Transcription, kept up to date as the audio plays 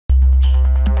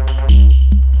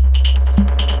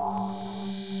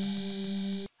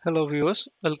Hello viewers,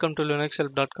 welcome to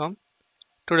linuxhelp.com.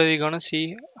 Today we're gonna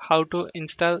see how to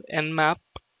install Nmap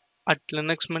at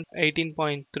Linux Mint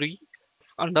 18.3,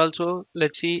 and also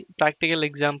let's see practical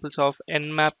examples of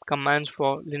Nmap commands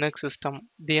for Linux system.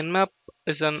 The Nmap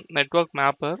is a network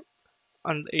mapper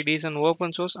and it is an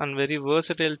open source and very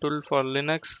versatile tool for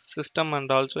Linux system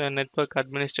and also a network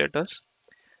administrators.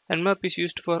 Nmap is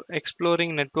used for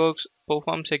exploring networks,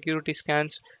 perform security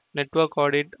scans, network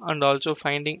audit, and also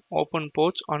finding open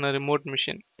ports on a remote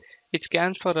machine. It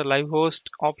scans for a live host,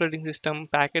 operating system,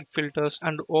 packet filters,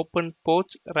 and open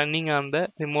ports running on the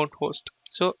remote host.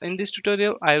 So in this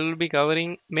tutorial, I will be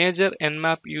covering major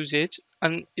Nmap usage,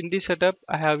 and in this setup,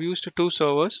 I have used two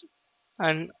servers.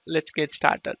 And let's get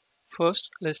started. First,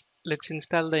 let's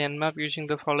install the Nmap using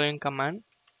the following command.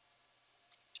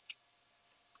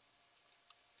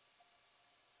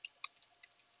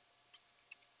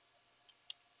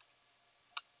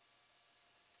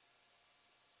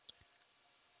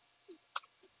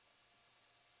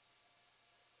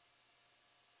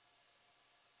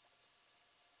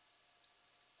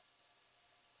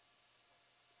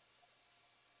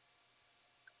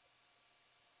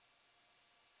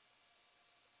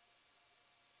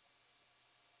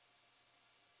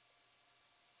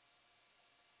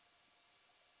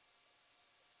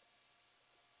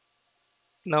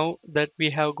 Now that we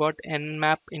have got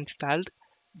Nmap installed,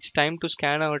 it's time to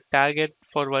scan our target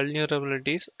for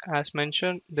vulnerabilities. As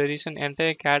mentioned, there is an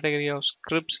entire category of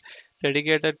scripts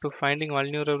dedicated to finding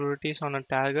vulnerabilities on a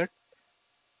target.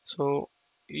 So,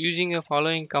 using a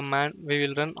following command, we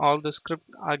will run all the script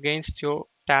against your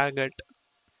target.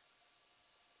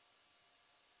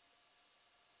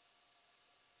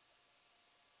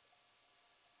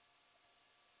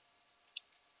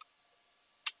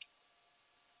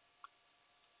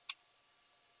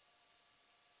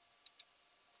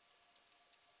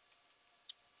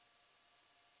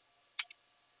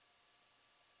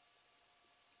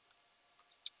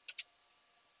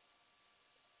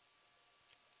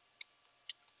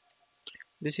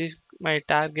 This is my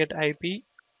target IP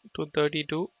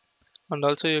 232, and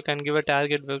also you can give a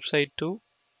target website too.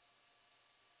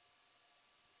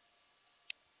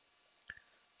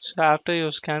 So after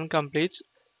your scan completes,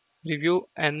 review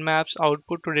Nmap's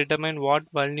output to determine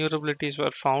what vulnerabilities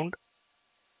were found.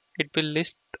 It will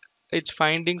list its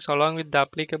findings along with the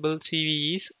applicable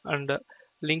CVEs and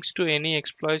links to any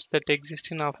exploits that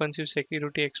exist in offensive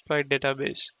security exploit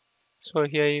database. So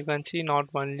here you can see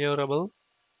not vulnerable.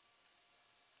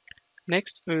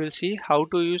 Next, we will see how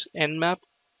to use Nmap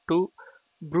to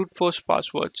brute force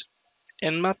passwords.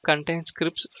 Nmap contains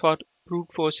scripts for brute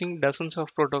forcing dozens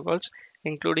of protocols,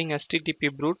 including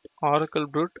HTTP brute, Oracle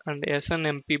brute, and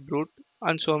SNMP brute,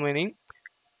 and so many.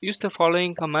 Use the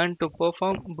following command to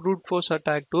perform brute force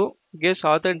attack to guess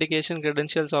authentication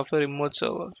credentials of a remote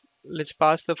server. Let's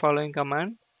pass the following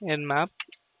command nmap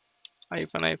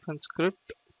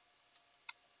script,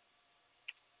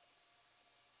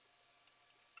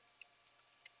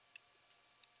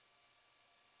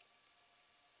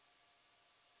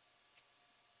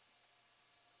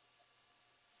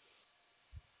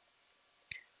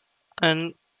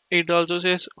 and it also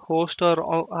says host are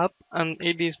all up and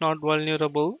it is not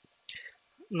vulnerable.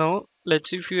 Now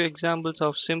let's see few examples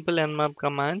of simple nmap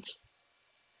commands.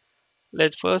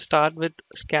 Let's first start with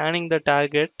scanning the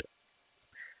target.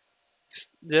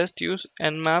 Just use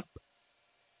nmap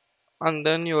and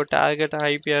then your target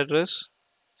IP address.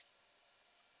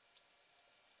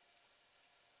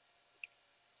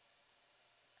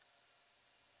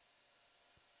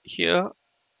 Here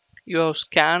you have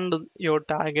scanned your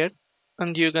target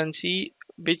and you can see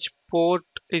which port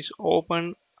is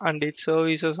open and its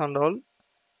services and all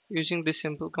using this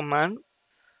simple command.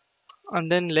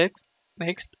 And then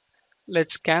next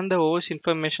let's scan the OS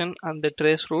information and the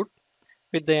trace route.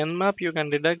 With the nmap you can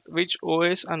detect which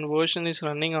OS and version is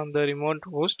running on the remote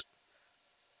host.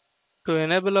 To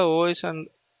enable a OS and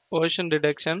version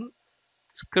detection,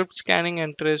 script scanning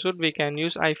and trace route, we can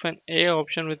use -a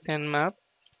option with nmap.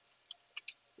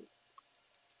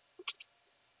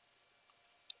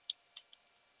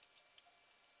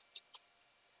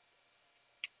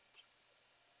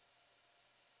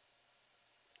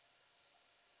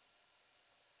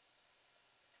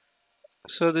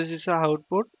 So this is the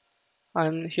output,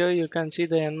 and here you can see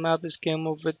the nmap is came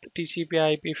up with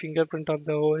TCP/IP fingerprint of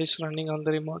the OS running on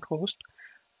the remote host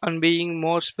and being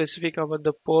more specific about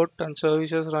the port and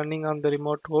services running on the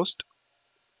remote host.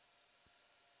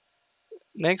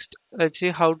 Next, let's see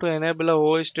how to enable a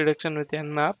OS detection with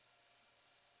nmap.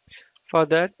 For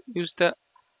that, use the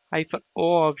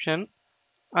 -o option,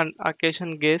 and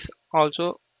occasion guess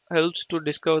also helps to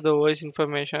discover the OS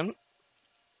information.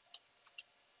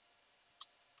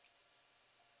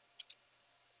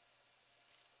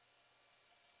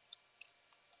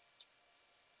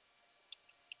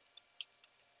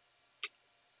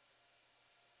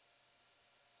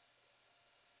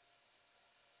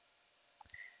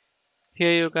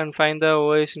 Here you can find the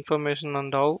OS information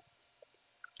and how.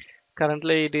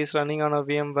 Currently it is running on a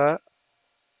VMware,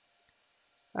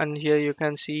 and here you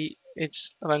can see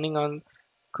it's running on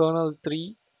kernel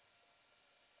 3,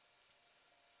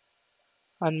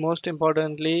 and most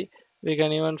importantly we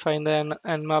can even find the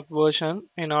nmap version.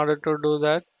 In order to do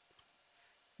that,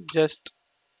 just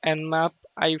nmap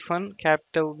hyphen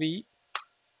capital V.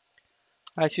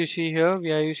 As you see here,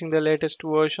 we are using the latest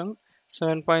version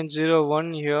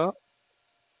 7.01 here,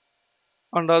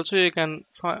 and also you can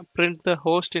print the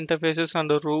host interfaces and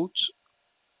the routes.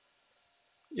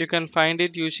 You can find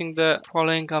it using the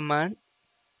following command: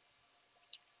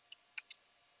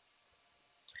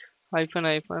 hyphen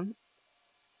hyphen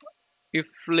if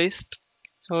list.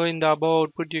 So in the above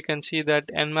output you can see that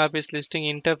Nmap is listing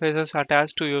interfaces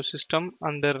attached to your system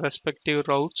and their respective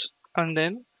routes, and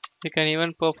then you can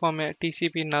even perform a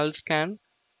TCP null scan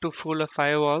to fool a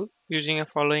firewall using a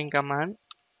following command: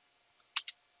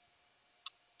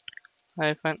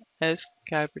 hyphen s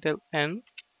capital N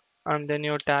and then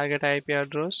your target IP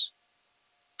address.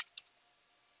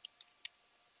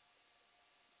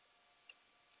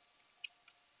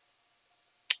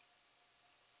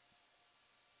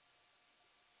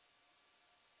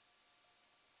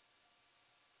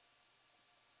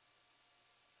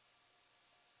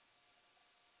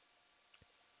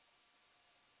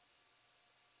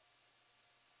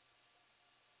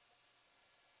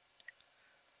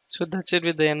 So that's it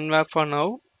with the Nmap for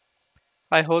now.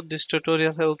 I hope this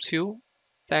tutorial helps you.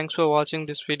 Thanks for watching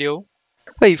this video.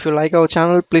 If you like our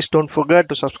channel, please don't forget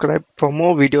to subscribe. For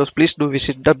more videos, please do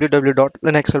visit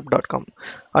www.linuxhelp.com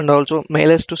and also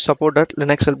mail us to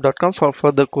support@linuxhelp.com for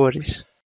further queries.